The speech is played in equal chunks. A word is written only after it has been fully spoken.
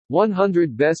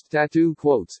100 Best Tattoo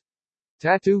Quotes.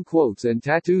 Tattoo quotes and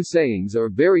tattoo sayings are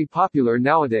very popular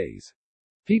nowadays.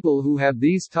 People who have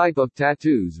these type of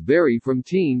tattoos vary from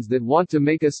teens that want to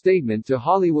make a statement to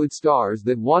Hollywood stars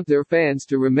that want their fans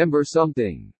to remember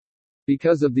something.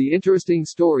 Because of the interesting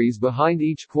stories behind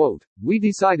each quote, we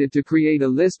decided to create a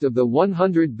list of the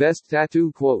 100 best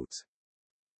tattoo quotes.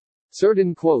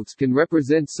 Certain quotes can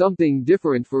represent something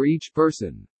different for each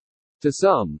person. To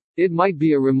some, it might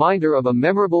be a reminder of a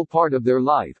memorable part of their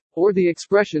life, or the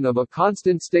expression of a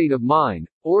constant state of mind,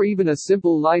 or even a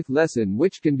simple life lesson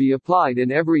which can be applied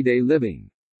in everyday living.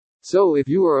 So if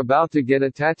you are about to get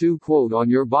a tattoo quote on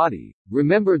your body,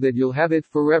 remember that you'll have it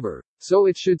forever, so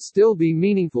it should still be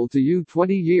meaningful to you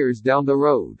 20 years down the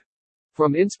road.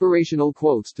 From inspirational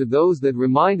quotes to those that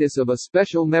remind us of a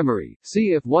special memory,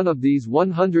 see if one of these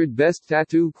 100 best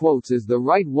tattoo quotes is the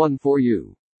right one for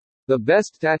you. The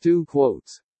best tattoo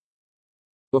quotes.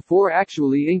 Before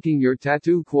actually inking your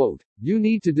tattoo quote, you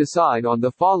need to decide on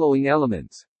the following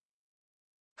elements.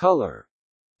 Color.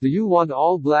 Do you want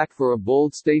all black for a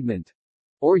bold statement?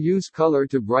 Or use color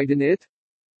to brighten it?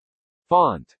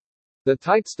 Font. The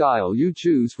type style you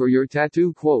choose for your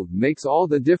tattoo quote makes all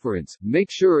the difference, make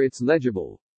sure it's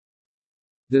legible.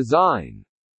 Design.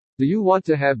 Do you want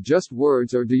to have just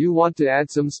words or do you want to add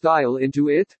some style into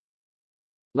it?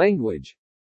 Language.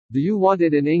 Do you want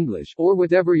it in English, or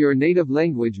whatever your native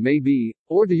language may be,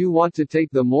 or do you want to take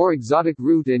the more exotic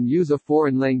route and use a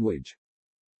foreign language?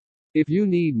 If you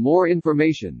need more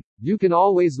information, you can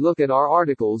always look at our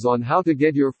articles on how to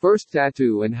get your first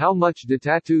tattoo and how much the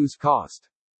tattoos cost.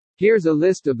 Here's a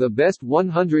list of the best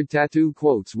 100 tattoo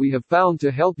quotes we have found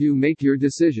to help you make your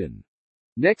decision.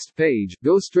 Next page,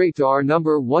 go straight to our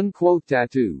number 1 quote: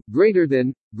 tattoo, greater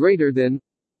than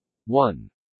 1.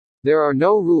 There are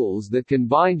no rules that can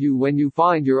bind you when you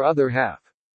find your other half.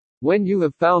 When you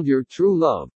have found your true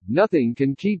love, nothing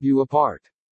can keep you apart.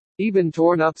 Even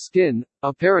torn up skin,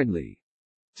 apparently.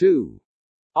 2.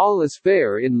 All is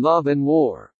fair in love and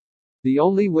war. The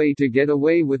only way to get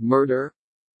away with murder?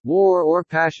 War or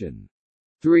passion.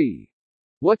 3.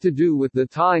 What to do with the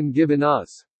time given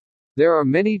us? There are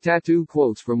many tattoo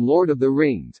quotes from Lord of the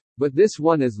Rings, but this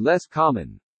one is less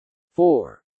common.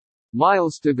 4.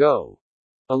 Miles to go.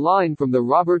 A line from the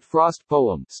Robert Frost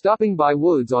poem, Stopping by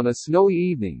Woods on a Snowy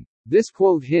Evening. This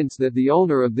quote hints that the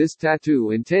owner of this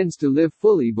tattoo intends to live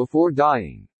fully before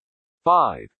dying.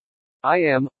 5. I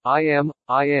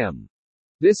am.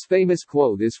 This famous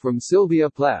quote is from Sylvia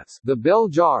Plath's The Bell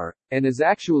Jar, and is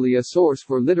actually a source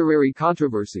for literary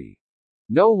controversy.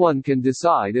 No one can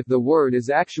decide if the word is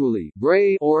actually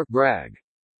bray or brag.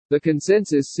 The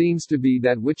consensus seems to be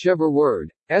that whichever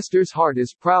word, Esther's heart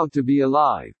is proud to be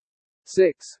alive.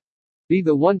 6. Be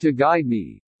the one to guide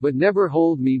me, but never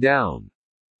hold me down.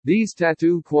 These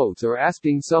tattoo quotes are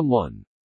asking someone,